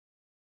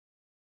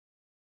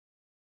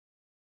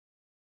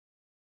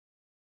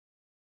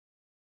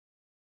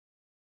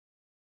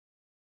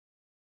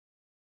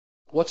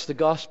What's the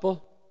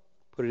gospel?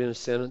 Put it in a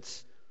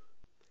sentence.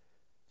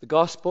 The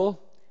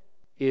gospel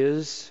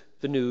is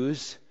the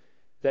news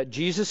that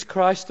Jesus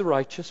Christ, the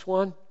righteous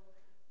one,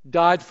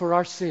 died for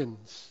our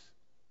sins,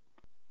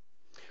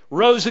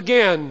 rose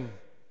again,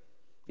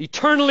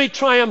 eternally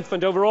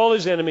triumphant over all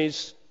his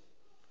enemies,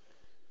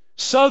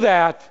 so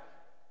that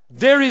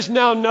there is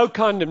now no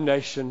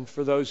condemnation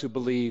for those who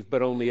believe,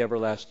 but only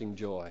everlasting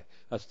joy.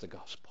 That's the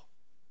gospel.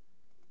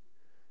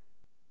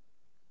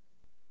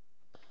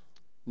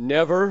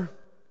 Now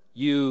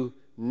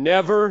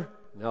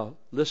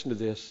listen to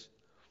this.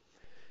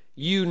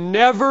 You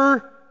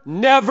never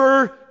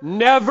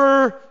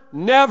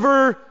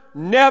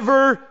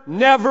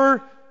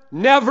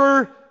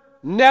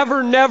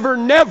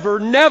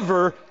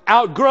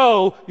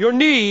outgrow your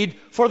need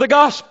for the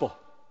gospel.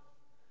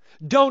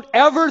 Don't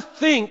ever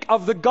think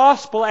of the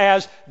gospel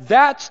as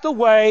that's the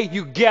way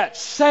you get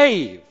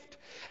saved.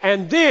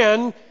 And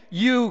then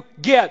you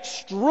get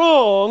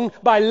strong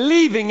by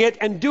leaving it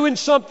and doing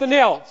something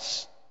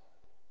else.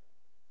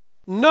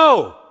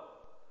 No.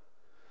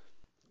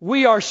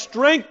 We are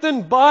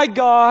strengthened by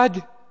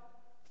God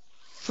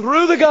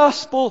through the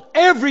gospel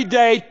every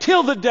day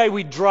till the day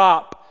we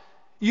drop.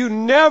 You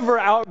never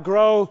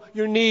outgrow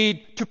your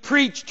need to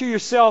preach to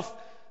yourself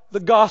the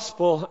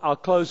gospel. I'll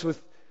close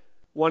with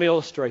one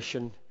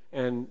illustration,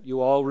 and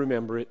you all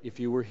remember it if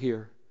you were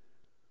here.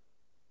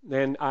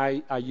 And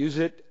I use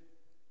it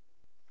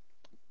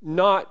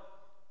not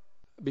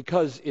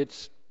because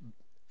it's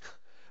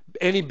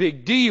any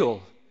big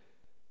deal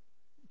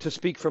to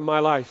speak from my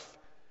life,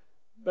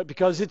 but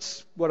because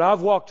it's what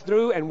I've walked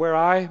through and where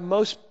I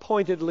most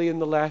pointedly in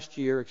the last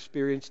year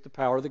experienced the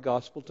power of the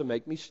gospel to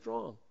make me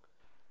strong.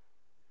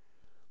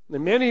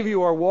 And many of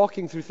you are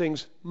walking through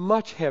things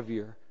much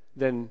heavier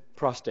than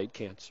prostate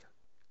cancer.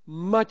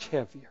 Much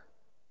heavier.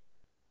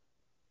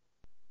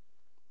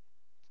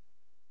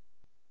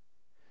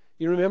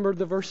 You remember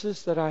the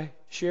verses that I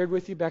shared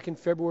with you back in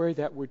February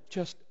that were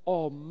just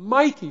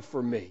almighty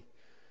for me?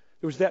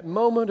 There was that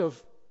moment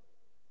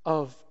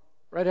of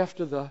right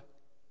after the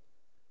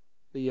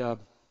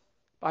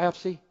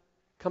biopsy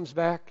comes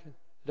back, the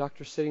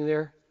doctor's sitting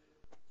there.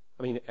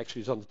 I mean,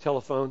 actually, he was on the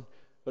telephone,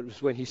 but it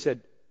was when he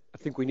said, I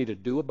think we need to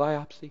do a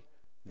biopsy.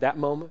 That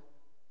moment,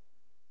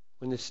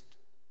 when this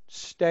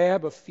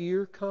stab of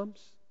fear comes,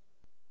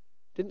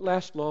 didn't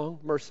last long,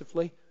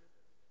 mercifully.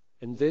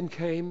 And then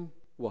came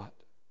what?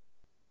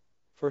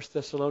 1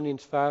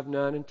 Thessalonians 5,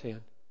 9, and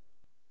 10.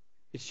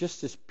 It's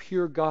just as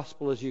pure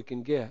gospel as you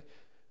can get.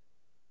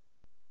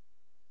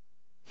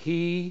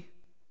 He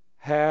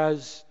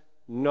has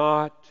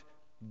not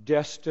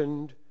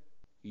destined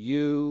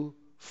you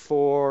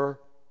for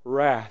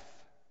wrath,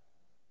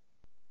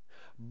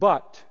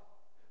 but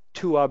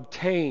to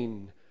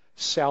obtain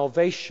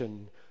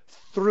salvation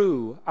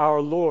through our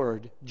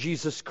Lord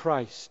Jesus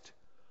Christ,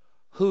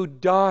 who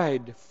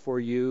died for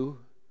you,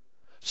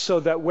 so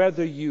that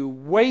whether you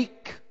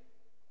wake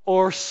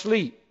or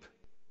sleep,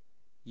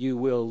 you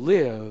will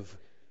live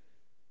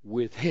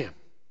with Him.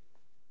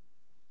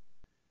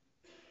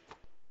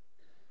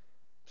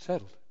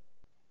 Settled.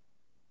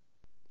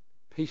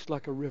 Peace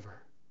like a river.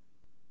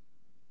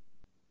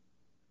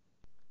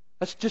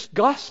 That's just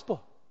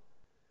gospel.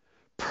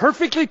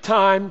 Perfectly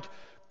timed,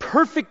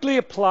 perfectly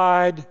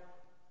applied,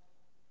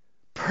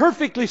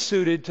 perfectly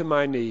suited to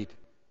my need.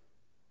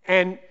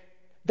 And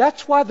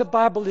that's why the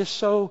Bible is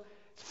so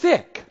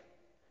thick,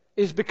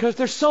 is because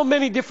there's so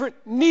many different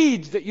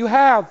needs that you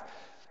have,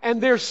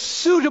 and there's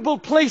suitable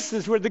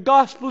places where the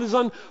gospel is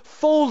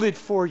unfolded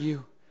for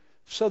you,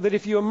 so that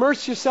if you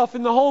immerse yourself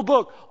in the whole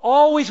book,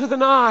 always with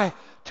an eye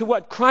to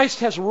what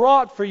Christ has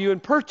wrought for you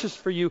and purchased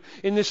for you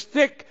in this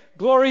thick,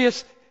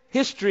 glorious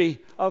history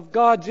of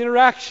God's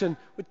interaction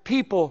with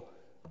people,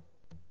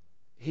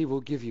 He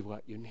will give you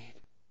what you need.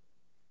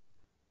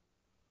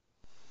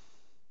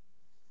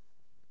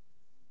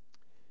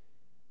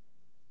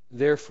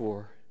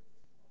 Therefore,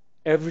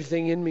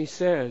 everything in me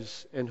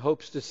says and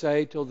hopes to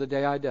say till the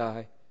day I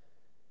die,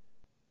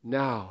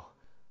 now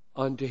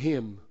unto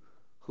Him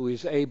who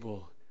is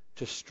able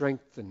to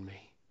strengthen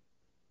me,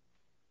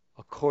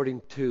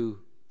 according to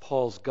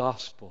Paul's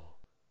gospel,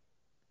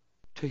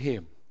 to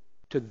Him,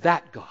 to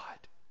that God,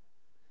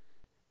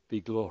 be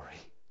glory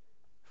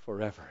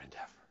forever and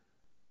ever.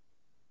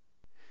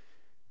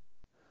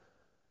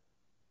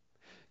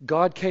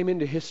 God came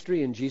into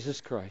history in Jesus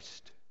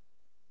Christ.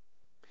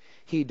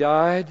 He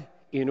died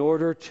in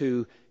order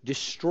to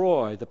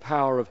destroy the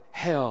power of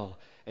hell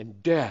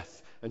and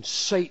death and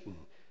Satan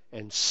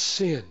and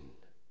sin.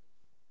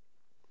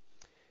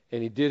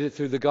 And He did it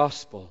through the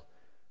gospel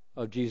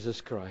of Jesus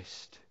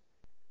Christ.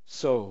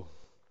 So,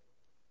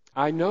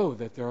 I know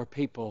that there are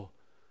people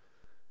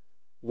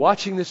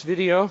watching this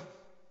video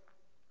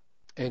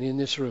and in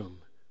this room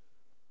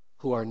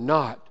who are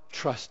not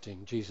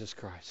trusting Jesus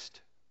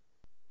Christ,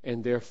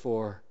 and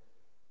therefore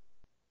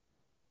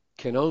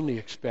can only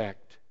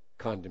expect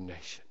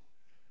condemnation.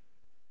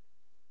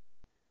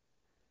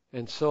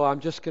 And so I'm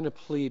just going to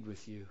plead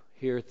with you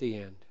here at the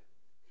end.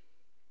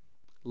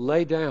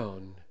 Lay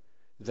down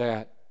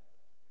that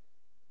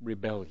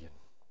rebellion.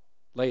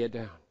 Lay it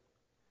down.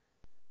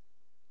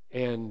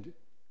 And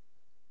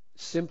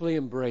simply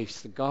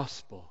embrace the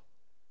gospel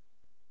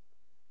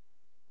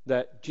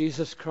that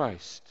Jesus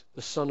Christ,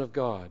 the Son of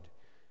God,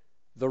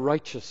 the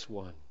righteous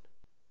one,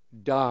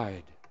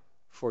 died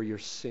for your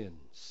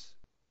sins.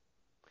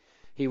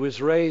 He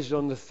was raised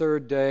on the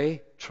third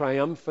day,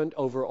 triumphant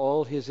over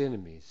all his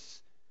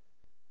enemies.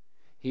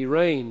 He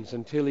reigns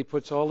until he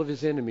puts all of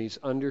his enemies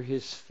under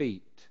his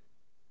feet.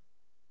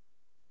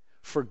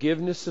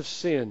 Forgiveness of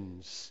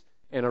sins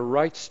and a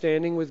right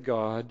standing with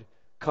God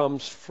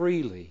comes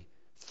freely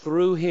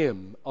through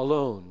him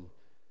alone,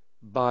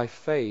 by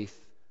faith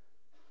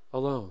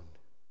alone.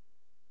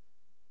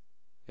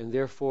 And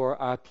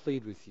therefore I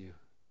plead with you,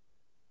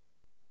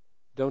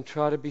 don't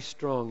try to be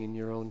strong in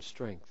your own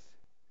strength.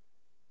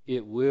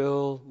 It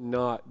will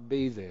not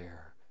be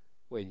there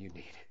when you need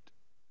it.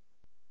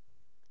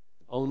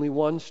 Only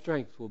one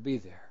strength will be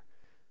there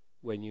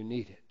when you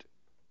need it.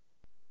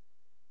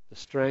 The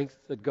strength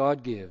that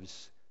God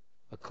gives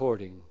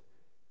according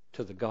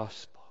to the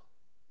gospel.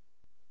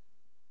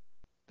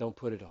 Don't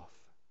put it off.